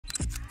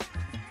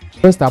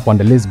First up on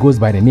the list goes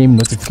by the name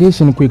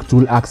Notification Quick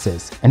Tool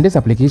Access, and this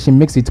application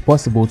makes it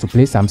possible to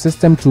place some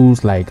system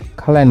tools like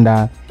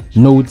calendar,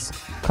 notes,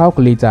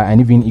 calculator, and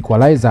even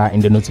equalizer in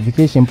the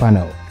notification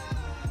panel.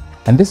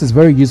 And this is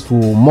very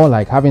useful, more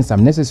like having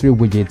some necessary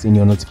widgets in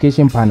your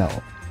notification panel.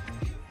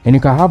 And you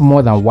can have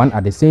more than one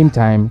at the same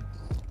time.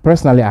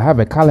 Personally, I have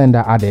a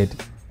calendar added,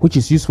 which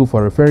is useful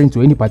for referring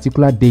to any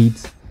particular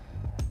date,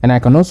 and I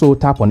can also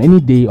tap on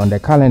any day on the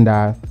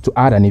calendar to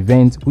add an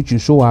event which will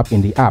show up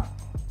in the app.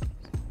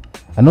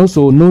 And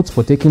also notes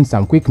for taking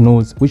some quick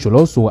notes, which will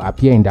also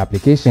appear in the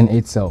application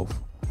itself.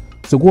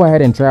 So go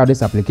ahead and try out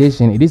this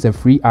application. It is a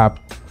free app.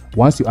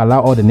 Once you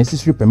allow all the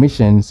necessary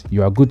permissions,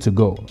 you are good to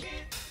go.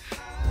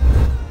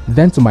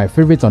 Then to my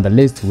favorite on the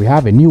list, we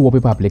have a new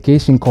wallpaper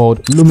application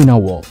called Lumina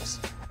Walls.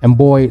 And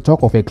boy,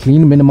 talk of a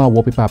clean minimal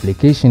wallpaper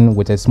application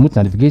with a smooth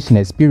navigation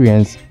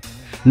experience,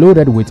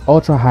 loaded with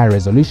ultra high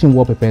resolution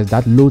wallpapers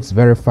that loads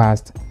very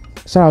fast.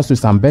 Shout out to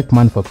Sam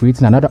Beckman for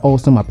creating another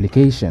awesome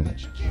application.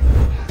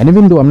 And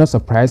even though I'm not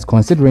surprised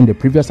considering the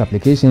previous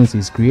applications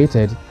he's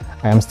created,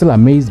 I am still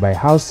amazed by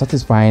how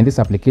satisfying this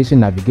application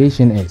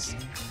navigation is,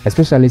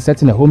 especially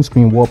setting a home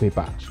screen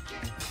wallpaper.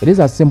 It is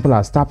as simple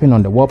as tapping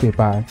on the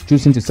wallpaper,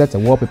 choosing to set a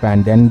wallpaper,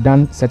 and then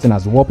done setting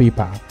as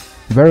wallpaper.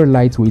 Very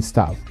lightweight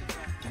stuff.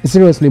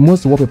 Seriously,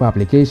 most wallpaper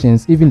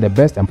applications, even the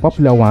best and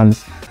popular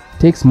ones,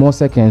 takes more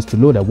seconds to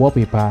load a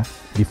wallpaper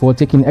before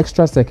taking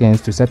extra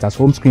seconds to set as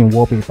home screen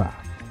wallpaper.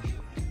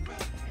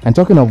 And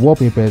talking of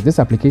wallpapers, this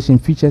application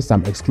features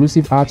some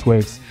exclusive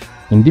artworks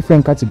in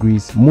different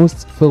categories,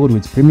 most filled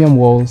with premium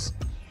walls,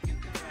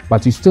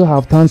 but you still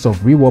have tons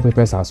of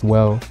re-wallpapers as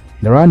well.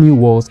 There are new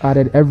walls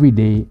added every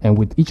day, and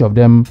with each of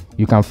them,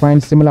 you can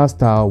find similar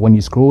style when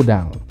you scroll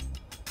down.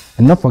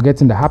 And not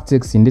forgetting the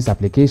haptics in this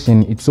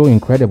application, it's so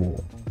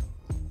incredible.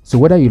 So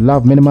whether you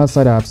love minimal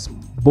setups,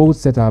 bold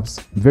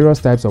setups, various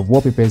types of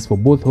wallpapers for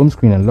both home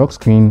screen and lock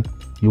screen,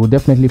 you will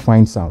definitely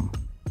find some.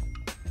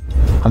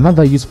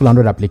 Another useful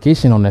Android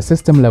application on a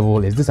system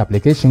level is this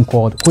application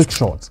called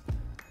Quikshort.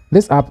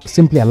 This app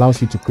simply allows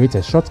you to create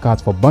a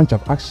shortcut for a bunch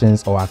of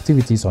actions or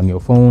activities on your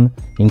phone,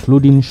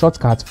 including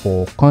shortcuts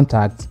for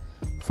contacts,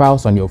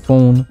 files on your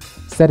phone,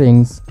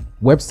 settings,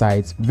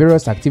 websites,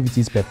 various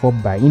activities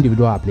performed by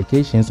individual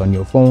applications on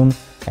your phone,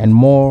 and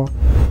more.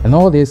 And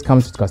all this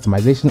comes with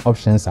customization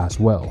options as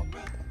well.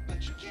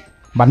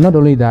 But not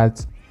only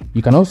that,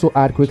 you can also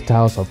add quick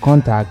tiles of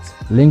contacts,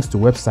 links to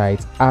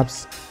websites,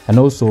 apps, and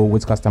also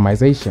with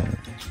customization.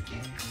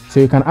 So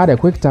you can add a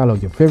quick tile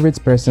of your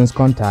favorite person's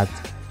contact,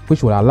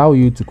 which will allow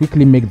you to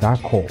quickly make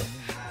that call.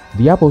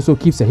 The app also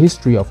keeps a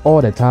history of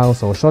all the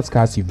tiles or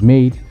shortcuts you've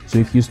made, so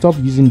if you stop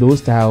using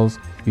those tiles,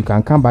 you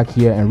can come back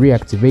here and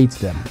reactivate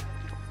them.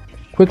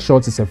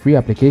 Quikshort is a free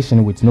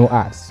application with no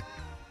ads.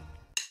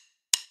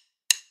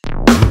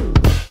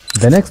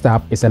 The next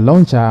app is a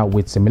launcher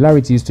with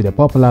similarities to the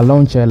popular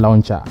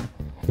launcher.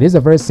 It is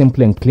a very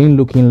simple and clean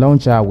looking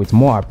launcher with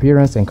more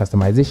appearance and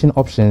customization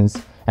options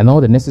and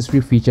all the necessary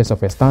features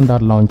of a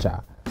standard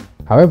launcher.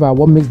 However,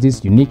 what makes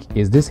this unique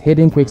is this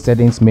hidden quick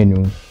settings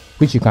menu,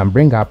 which you can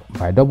bring up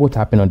by double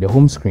tapping on the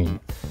home screen.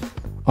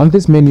 On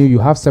this menu, you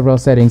have several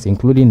settings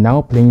including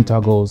now playing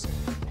toggles,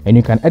 and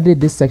you can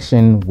edit this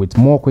section with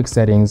more quick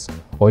settings,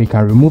 or you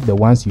can remove the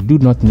ones you do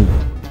not need.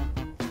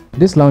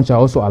 This launcher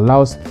also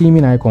allows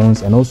theming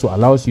icons and also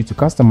allows you to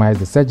customize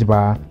the search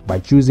bar by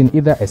choosing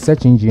either a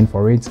search engine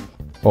for it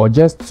or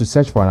just to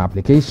search for an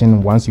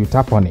application once you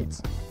tap on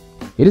it.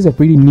 It is a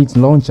pretty neat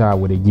launcher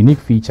with a unique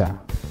feature.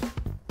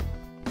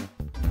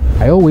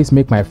 I always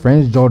make my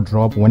friend's jaw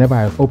drop whenever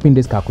I open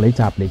this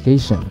calculator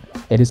application.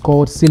 It is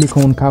called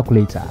Silicone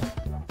Calculator.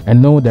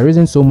 And no, there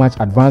isn't so much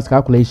advanced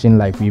calculation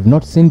like we've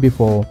not seen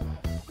before,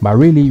 but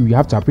really we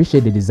have to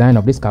appreciate the design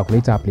of this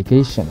calculator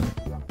application.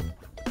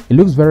 It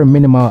looks very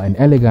minimal and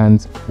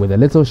elegant with the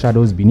little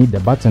shadows beneath the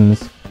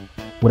buttons.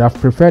 Would have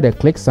preferred a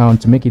click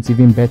sound to make it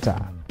even better.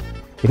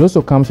 It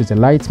also comes with a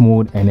light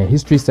mode and a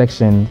history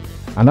section,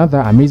 another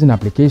amazing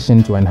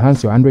application to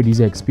enhance your Android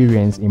user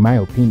experience in my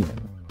opinion.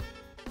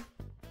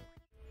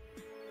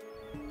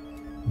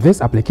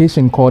 This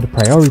application called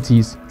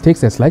Priorities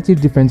takes a slightly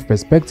different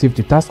perspective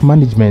to task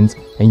management,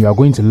 and you are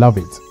going to love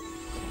it.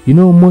 You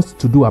know, most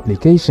to-do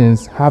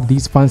applications have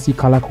these fancy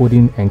color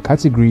coding and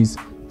categories,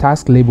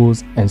 task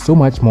labels, and so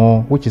much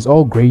more, which is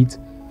all great.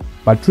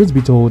 But truth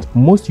be told,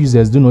 most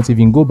users do not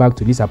even go back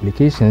to these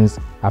applications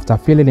after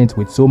filling it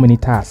with so many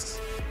tasks.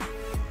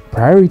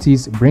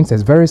 Priorities brings a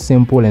very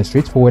simple and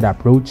straightforward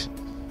approach.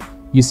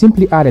 You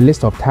simply add a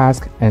list of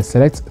tasks and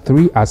select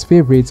 3 as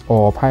favorites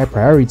or of high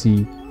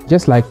priority,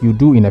 just like you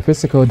do in a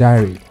physical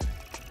diary.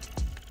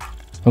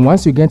 And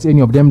once you get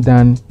any of them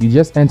done, you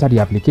just enter the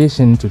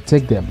application to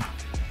take them.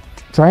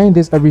 Trying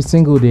this every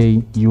single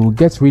day, you will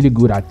get really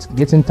good at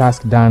getting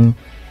tasks done,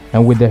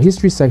 and with the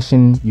history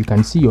section, you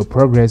can see your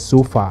progress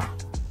so far.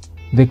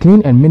 The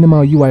clean and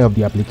minimal UI of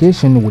the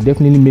application will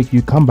definitely make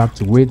you come back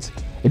to it.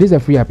 It is a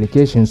free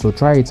application, so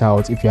try it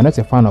out if you're not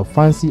a fan of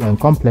fancy and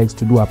complex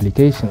to-do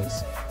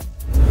applications.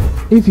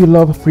 If you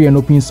love free and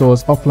open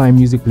source offline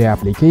music player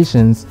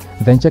applications,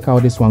 then check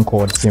out this one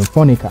called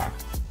Symphonica.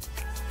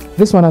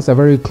 This one has a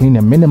very clean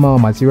and minimal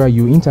material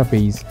UI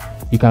interface.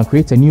 You can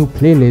create a new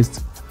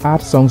playlist, add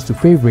songs to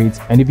favorites,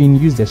 and even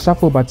use the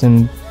shuffle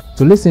button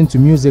to listen to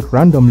music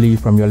randomly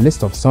from your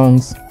list of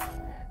songs.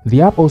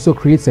 The app also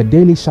creates a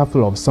daily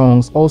shuffle of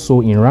songs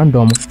also in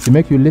random to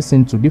make you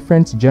listen to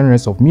different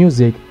genres of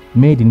music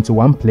made into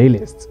one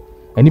playlist,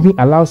 and even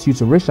allows you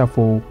to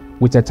reshuffle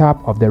with a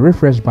tap of the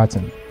refresh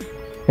button.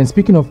 And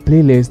speaking of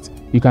playlists,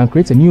 you can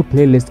create a new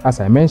playlist as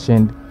I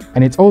mentioned,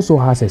 and it also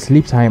has a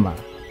sleep timer.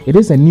 It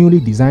is a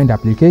newly designed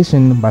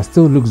application but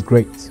still looks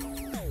great.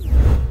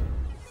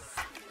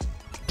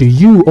 Do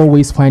you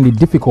always find it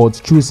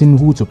difficult choosing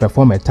who to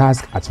perform a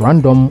task at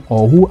random,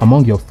 or who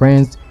among your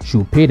friends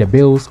should pay the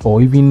bills, or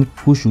even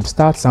who should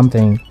start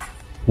something?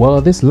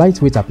 Well, this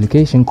lightweight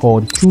application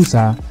called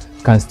Chooser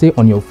can stay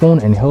on your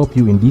phone and help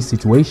you in these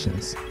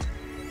situations.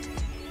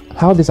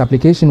 How this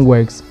application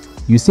works,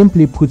 you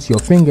simply put your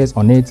fingers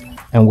on it,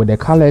 and with the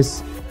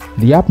colors,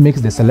 the app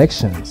makes the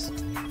selections.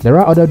 There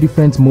are other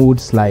different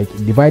modes like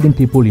dividing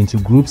people into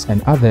groups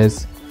and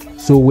others.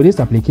 So with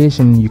this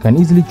application, you can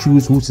easily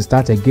choose who to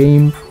start a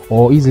game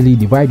or easily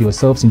divide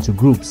yourselves into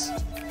groups.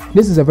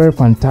 This is a very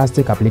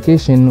fantastic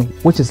application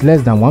which is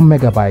less than 1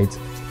 megabyte.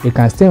 It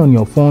can stay on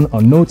your phone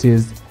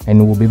unnoticed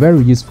and will be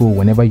very useful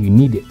whenever you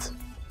need it.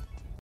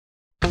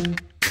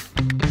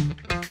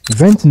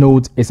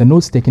 VentNote is a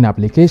note-taking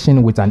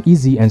application with an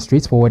easy and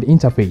straightforward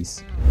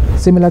interface.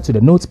 Similar to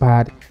the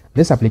Notepad,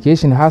 this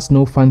application has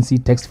no fancy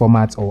text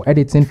formats or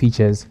editing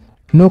features,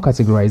 no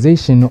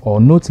categorization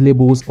or note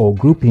labels or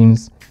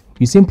groupings.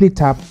 You simply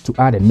tap to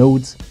add a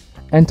note,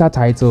 enter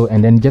title,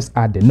 and then just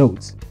add the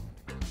note.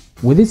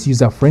 With its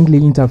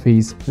user-friendly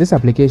interface, this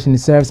application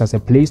serves as a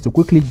place to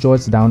quickly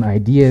jot down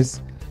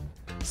ideas.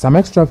 Some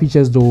extra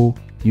features though,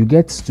 you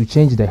get to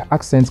change the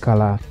accent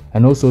color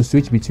and also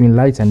switch between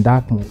light and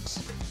dark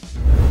modes.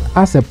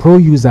 As a pro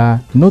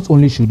user, not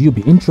only should you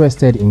be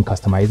interested in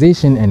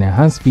customization and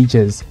enhanced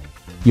features,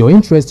 your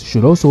interest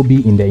should also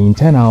be in the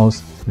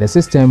internals, the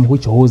system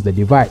which holds the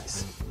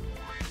device.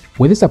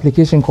 With this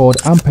application called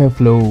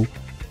Ampereflow,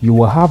 you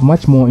will have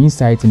much more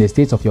insight in the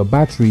state of your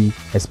battery,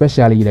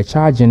 especially the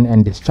charging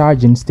and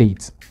discharging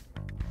states.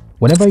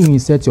 Whenever you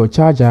insert your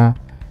charger,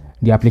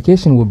 the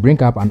application will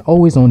bring up an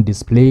always-on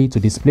display to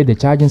display the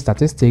charging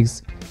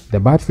statistics, the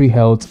battery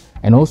health,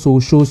 and also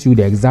shows you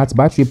the exact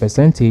battery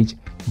percentage,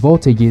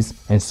 voltages,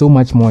 and so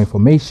much more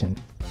information.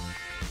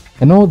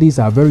 And all these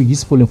are very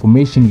useful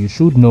information you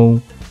should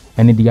know,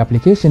 and in the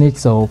application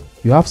itself,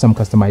 you have some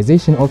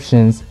customization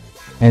options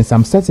and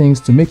some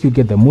settings to make you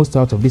get the most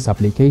out of this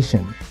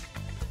application.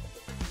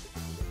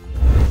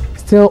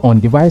 Still on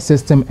device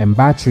system and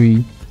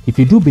battery, if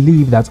you do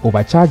believe that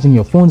overcharging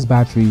your phone's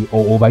battery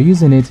or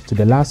overusing it to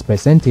the last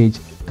percentage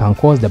can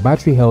cause the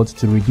battery health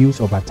to reduce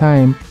over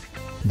time,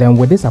 then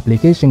with this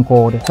application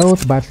called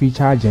Health Battery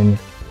Charging,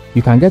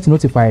 you can get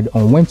notified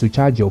on when to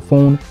charge your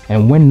phone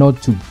and when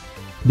not to,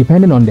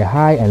 depending on the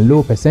high and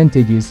low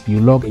percentages you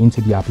log into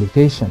the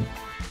application.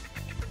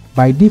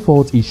 By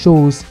default, it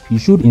shows you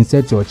should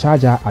insert your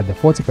charger at the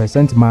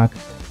 40% mark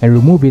and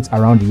remove it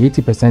around the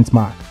 80%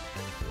 mark.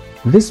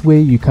 This way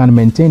you can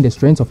maintain the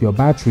strength of your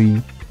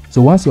battery,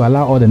 so once you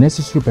allow all the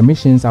necessary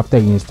permissions after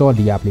you install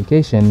the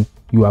application,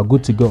 you are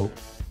good to go.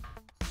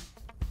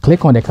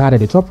 Click on the card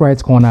at the top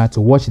right corner to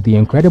watch the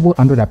incredible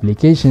Android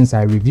applications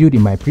I reviewed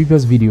in my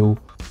previous video.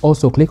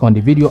 Also click on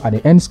the video at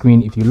the end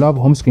screen if you love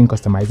home screen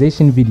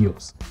customization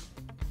videos.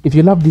 If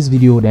you love this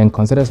video, then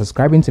consider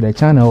subscribing to the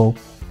channel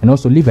and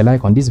also leave a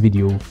like on this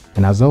video,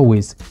 and as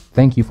always,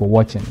 thank you for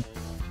watching.